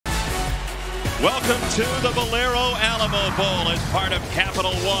Welcome to the Valero Alamo Bowl as part of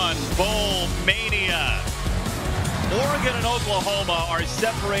Capital One Bowl Mania. Oregon and Oklahoma are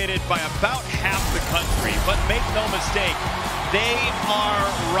separated by about half the country, but make no mistake, they are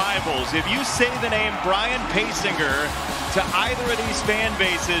rivals. If you say the name Brian Paysinger to either of these fan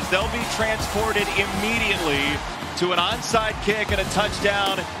bases, they'll be transported immediately to an onside kick and a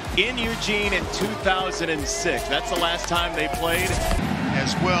touchdown in Eugene in 2006. That's the last time they played.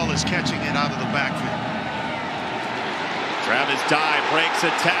 As well as catching it out of the backfield. Travis Dye breaks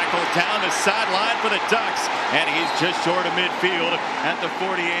a tackle down the sideline for the Ducks, and he's just short of midfield at the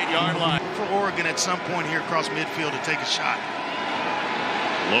 48-yard line. For Oregon at some point here across midfield to take a shot.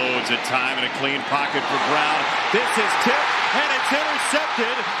 Loads of time in a clean pocket for Brown. This is tipped, and it's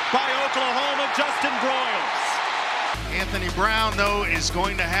intercepted by Oklahoma, Justin Broyles. Anthony Brown, though, is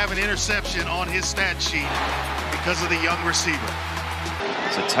going to have an interception on his stat sheet because of the young receiver.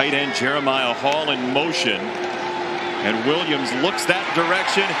 It's a tight end, Jeremiah Hall, in motion. And Williams looks that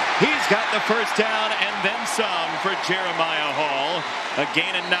direction. He's got the first down and then some for Jeremiah Hall. A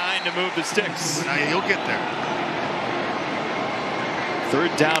gain of 9 to move the sticks. Now he'll get there.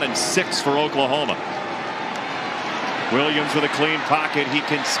 3rd down and 6 for Oklahoma. Williams with a clean pocket. He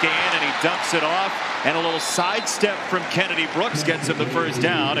can scan and he dumps it off. And a little sidestep from Kennedy Brooks gets him the first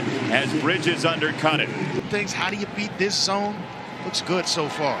down as Bridges undercut it. How do you beat this zone? Looks good so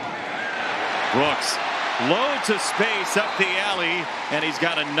far. Brooks loads of space up the alley, and he's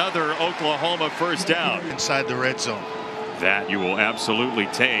got another Oklahoma first down. Inside the red zone. That you will absolutely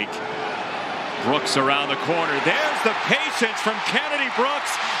take. Brooks around the corner. There's the patience from Kennedy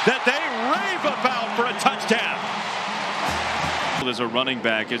Brooks that they rave about for a touchdown. As a running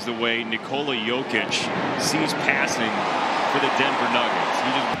back is the way Nikola Jokic sees passing for the Denver Nuggets.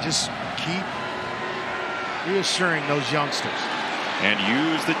 You just keep reassuring those youngsters. And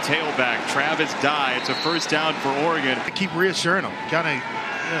use the tailback, Travis Dye. It's a first down for Oregon. Keep reassuring them. There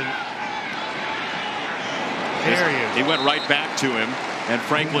he is. He went right back to him, and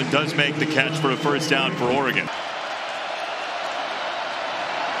Franklin does make the catch for a first down for Oregon.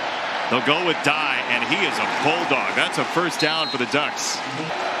 They'll go with Dye, and he is a bulldog. That's a first down for the Ducks.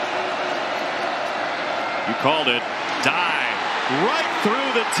 You called it. Dye right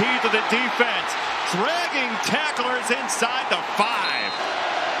through the teeth of the defense, dragging tacklers inside the 5.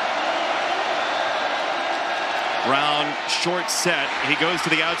 Brown short set. He goes to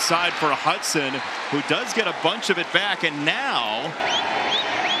the outside for Hudson, who does get a bunch of it back, and now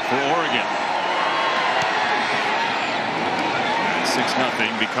for Oregon.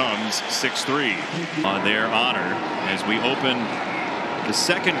 6-0 becomes 6-3 on their honor as we open the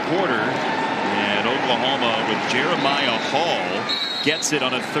second quarter. And Oklahoma with Jeremiah Hall gets it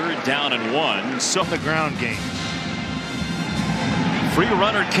on a 3rd down and 1. So the ground game. Free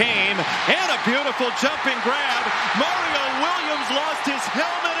runner came and a beautiful jumping grab. Mario Williams lost his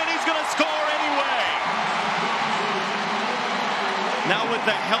helmet and he's going to score anyway. Now with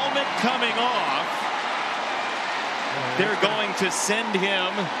the helmet coming off, they're going to send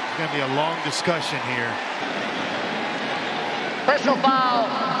him. It's going to be a long discussion here. Personal foul,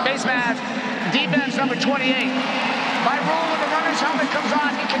 face mask, defense number 28. By rule, when the runner's helmet comes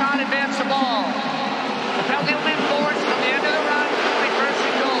on, he cannot advance the ball. The penalty will be enforced from the end of the run to the first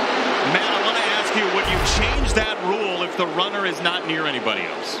and goal. Matt, I want to ask you, would you change that rule if the runner is not near anybody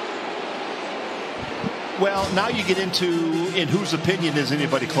else? Well, now you get into in whose opinion is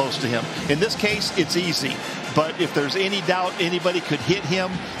anybody close to him. In this case, it's easy. But if there's any doubt anybody could hit him,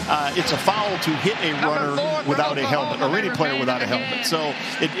 it's a foul to hit a runner without a helmet, or any player without a helmet. So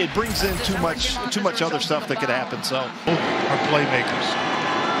it brings in too much other stuff that could happen. So our playmakers.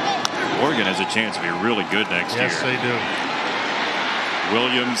 Oregon has a chance to be really good next year. Yes, they do.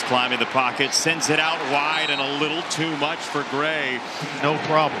 Williams climbing the pocket, sends it out wide and a little too much for Gray. No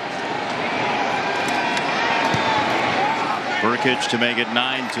problem. Burkich to make it 9-3,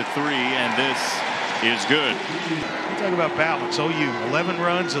 and this is good. Talk about balance. OU, 11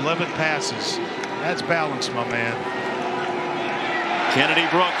 runs, 11 passes. That's balance, my man. Kennedy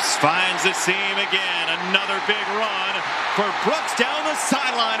Brooks finds the seam again. Another big run for Brooks down the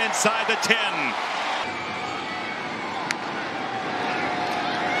sideline inside the 10.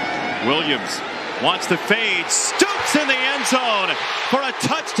 Williams wants the fade, stoops in the end zone for a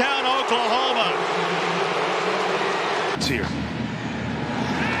touchdown, Oklahoma. It's here.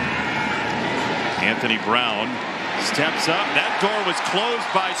 Anthony Brown steps up. That door was closed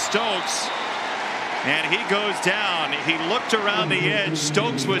by Stokes. And he goes down. He looked around the edge.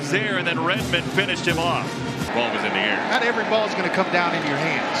 Stokes was there, and then Redmond finished him off. Ball was in the air. Not every ball is going to come down in your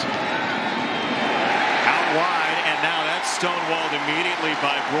hands. Out wide, and now that's stonewalled immediately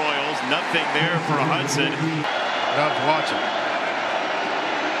by Broyles. Nothing there for Hudson. Love watching.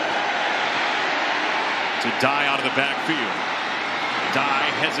 To Dye out of the backfield.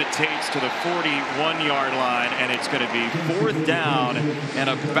 Dye hesitates to the 41-yard line, and it's going to be 4th down and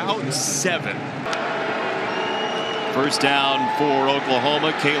about 7. First down for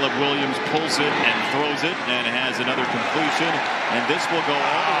Oklahoma. Caleb Williams pulls it and throws it and has another completion. And this will go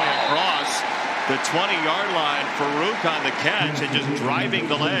all the way across the 20-yard line. Farouk on the catch and just driving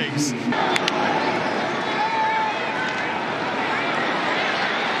the legs.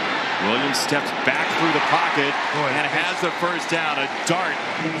 Williams steps back through the pocket and has the first down. A dart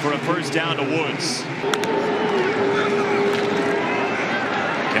for a first down to Woods.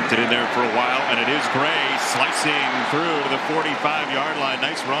 Kept it in there for a while, and it is Gray slicing through to the 45-yard line.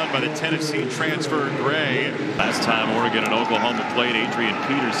 Nice run by the Tennessee transfer, Gray. Last time Oregon and Oklahoma played, Adrian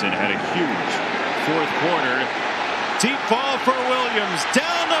Peterson had a huge 4th quarter. Deep ball for Williams.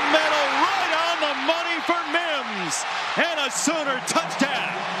 Down the middle, right on the money for Mims. And a Sooner touchdown.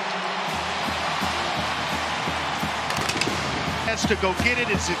 To go get it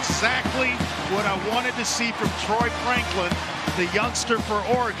is exactly what I wanted to see from Troy Franklin, the youngster for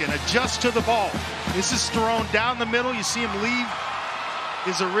Oregon. Adjust to the ball. This is thrown down the middle. You see him leave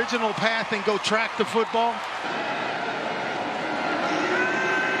his original path and go track the football.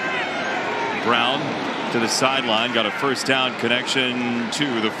 Brown to the sideline, got a first down connection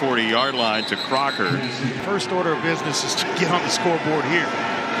to the 40-yard line to Crocker. First order of business is to get on the scoreboard here.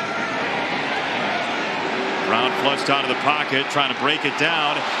 Brown flushed out of the pocket, trying to break it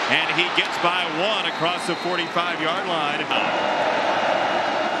down, and he gets by 1 across the 45-yard line.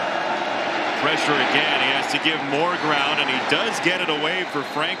 Pressure again. He has to give more ground, and he does get it away for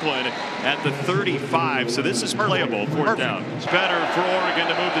Franklin at the 35. So this is playable. 4th down. It's better for Oregon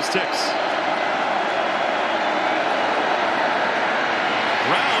to move the sticks.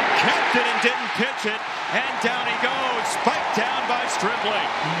 Brown kept it and didn't pitch it, and down he goes. Spiked down by Stripling.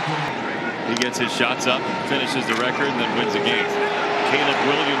 He gets his shots up, finishes the record, and then wins the game. Caleb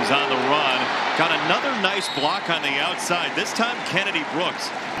Williams on the run. Got another nice block on the outside. This time, Kennedy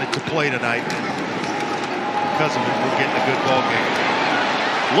Brooks. To play tonight. Because of it, we're getting a good ball game.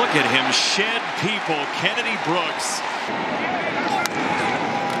 Look at him shed people. Kennedy Brooks.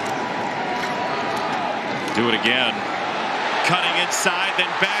 Do it again. Cutting inside, then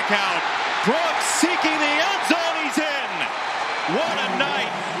back out. Brooks seeking the end zone. He's in. What a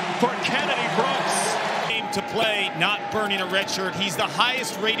night for Kennedy Brooks. To play, not burning a red shirt. He's the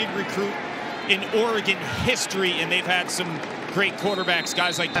highest rated recruit in Oregon history, and they've had some great quarterbacks,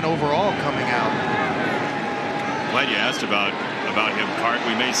 guys like and overall coming out. Glad you asked about him, Cart.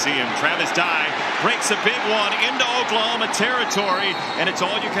 We may see him. Travis Dye breaks a big one into Oklahoma territory, and it's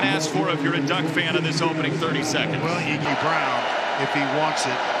all you can ask for if you're a Duck fan in this opening 30 seconds. Well, Iggy Brown, if he wants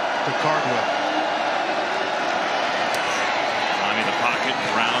it, to Cardwell. Pocket.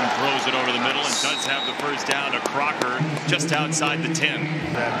 Brown throws it over the middle and does have the first down to Crocker just outside the 10.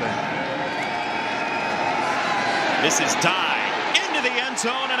 This is Dye into the end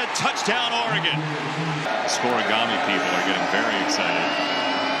zone and a touchdown Oregon. Scorigami people are getting very excited.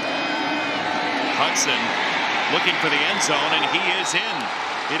 Hudson looking for the end zone, and he is in.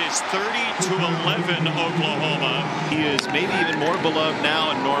 It is 30-11 Oklahoma. He is maybe even more beloved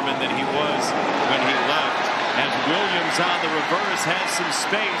now in Norman than he was when he left. As Williams on the reverse has some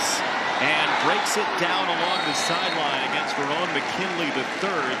space and breaks it down along the sideline against Verone McKinley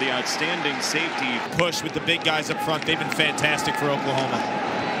III, the outstanding safety. Push with the big guys up front. They've been fantastic for Oklahoma.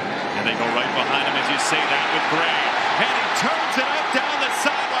 And they go right behind him as you say that with Gray. And he turns it up down the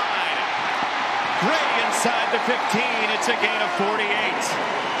sideline. Gray inside the 15. It's a gain of 48.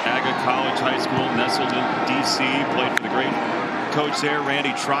 Aga College High School, nestled in D.C., played for the great coach there,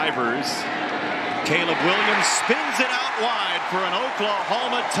 Randy Trivers. Caleb Williams spins it out wide for an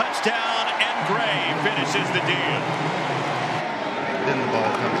Oklahoma touchdown, and Gray finishes the deal. Then the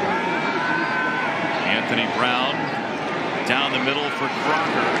ball comes out. Anthony Brown down the middle for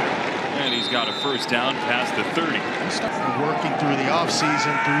Crocker, and he's got a first down past the 30. Working through the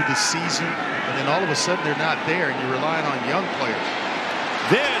offseason, through the season, and then all of a sudden they're not there, and you're relying on young players.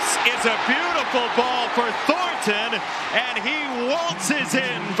 This is a beautiful ball for Thornton, and he waltzes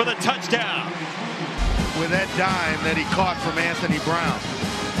in for the touchdown. With that dime that he caught from Anthony Brown.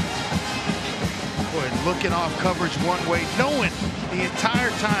 Boy, looking off coverage one way, knowing the entire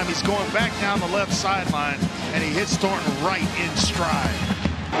time he's going back down the left sideline, and he hits Thornton right in stride.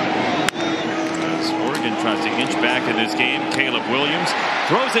 Oregon tries to inch back in this game. Caleb Williams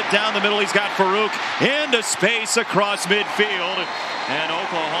throws it down the middle. He's got Farouk into space across midfield. And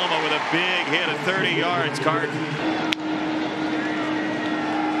Oklahoma with a big hit at 30 yards.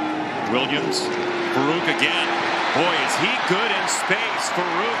 Williams, Farouk again. Boy, is he good in space.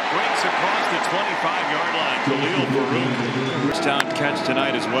 Farouk breaks across the 25-yard line. Khalil Farouk. First down catch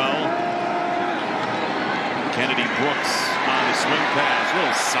tonight as well. Kennedy Brooks on the swing pass.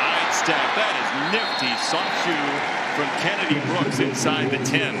 Little sidestep. That is nifty. Soft shoe from Kennedy Brooks inside the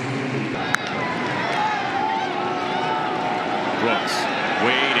 10. Brooks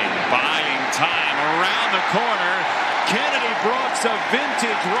waiting, buying time around the corner. Kennedy Brooks, a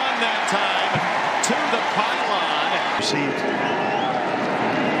vintage run that time to the pylon. Received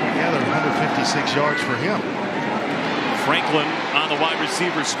together 156 yards for him. Franklin on the wide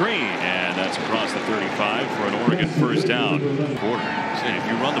receiver screen, and that's across the 35 for an Oregon first down. Quarter. If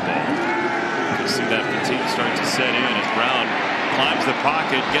you run the ball, you can see that fatigue start to set in as Brown climbs the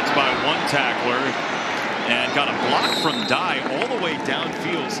pocket, gets by one tackler, and got a block from Dye all the way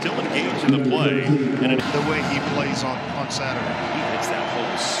downfield, still engaged in the play. And the way he plays on Saturday. He hits that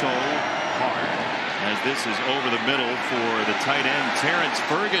hole so hard. As this is over the middle for the tight end, Terrence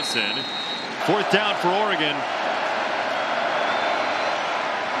Ferguson. Fourth down for Oregon.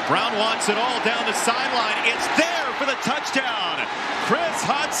 Brown wants it all down the sideline. It's there for the touchdown. Chris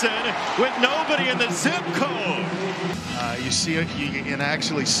Hudson with nobody in the zip code. You see it, you can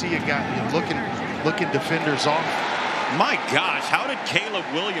actually see a guy looking defenders off. My gosh, how did Caleb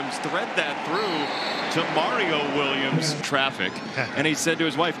Williams thread that through to Mario Williams? Traffic. And he said to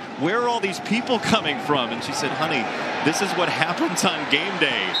his wife, "Where are all these people coming from?" And she said, "Honey, this is what happens on game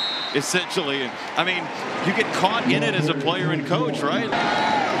day, essentially." I mean, you get caught in it as a player and coach, right?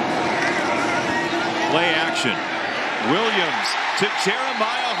 Play action. Williams to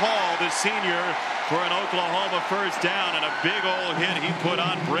Jeremiah Hall, the senior, for an Oklahoma first down, and a big old hit he put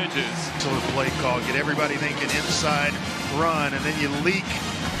on Bridges. Sort of play call, get everybody thinking inside run, and then you leak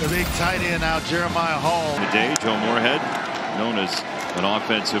the big tight end out, Jeremiah Hall. Today, Joe Moorhead, known as an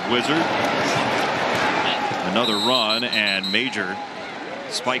offensive wizard. Another run, and Major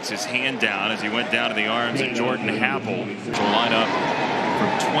spikes his hand down as he went down to the arms of Jordan Happel to line up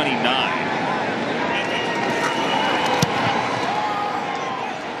from 29.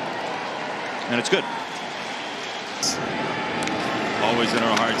 And it's good. Always in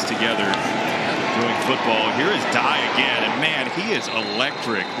our hearts together doing football. Here is Dye again, and man, he is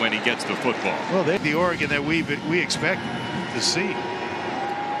electric when he gets the football. Well, they're the Oregon that we expect to see.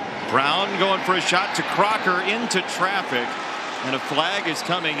 Brown going for a shot to Crocker into traffic, and a flag is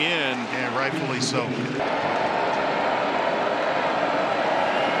coming in. Yeah, rightfully so.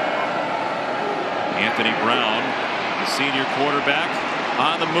 Anthony Brown, the senior quarterback,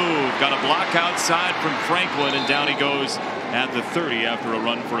 on the move, got a block outside from Franklin, and down he goes at the 30 after a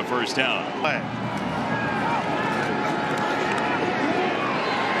run for a first down.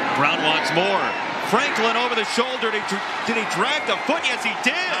 Brown wants more. Franklin over the shoulder. Did he drag the foot? Yes, he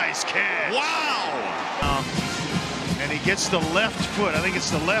did. Nice catch. Wow. And he gets the left foot. I think it's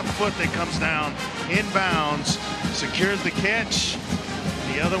the left foot that comes down inbounds, secures the catch.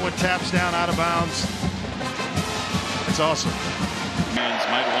 The other one taps down out of bounds. It's awesome.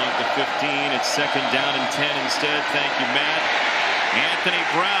 Might want the 15. It's second down and 10 instead. Thank you, Matt. Anthony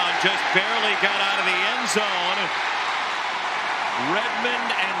Brown just barely got out of the end zone.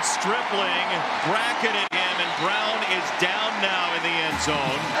 Redmond and Stripling bracketed him, and Brown is down now in the end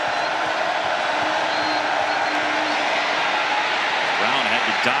zone. Brown had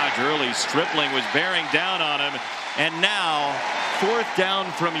to dodge early. Stripling was bearing down on him. And now, fourth down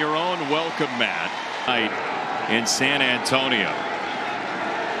from your own welcome, Matt, in San Antonio.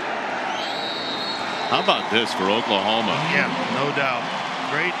 How about this for Oklahoma? Yeah, no doubt.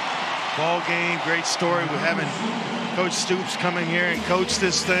 Great ball game, great story. We're having Coach Stoops come in here and coach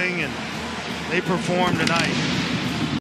this thing, and they performed tonight.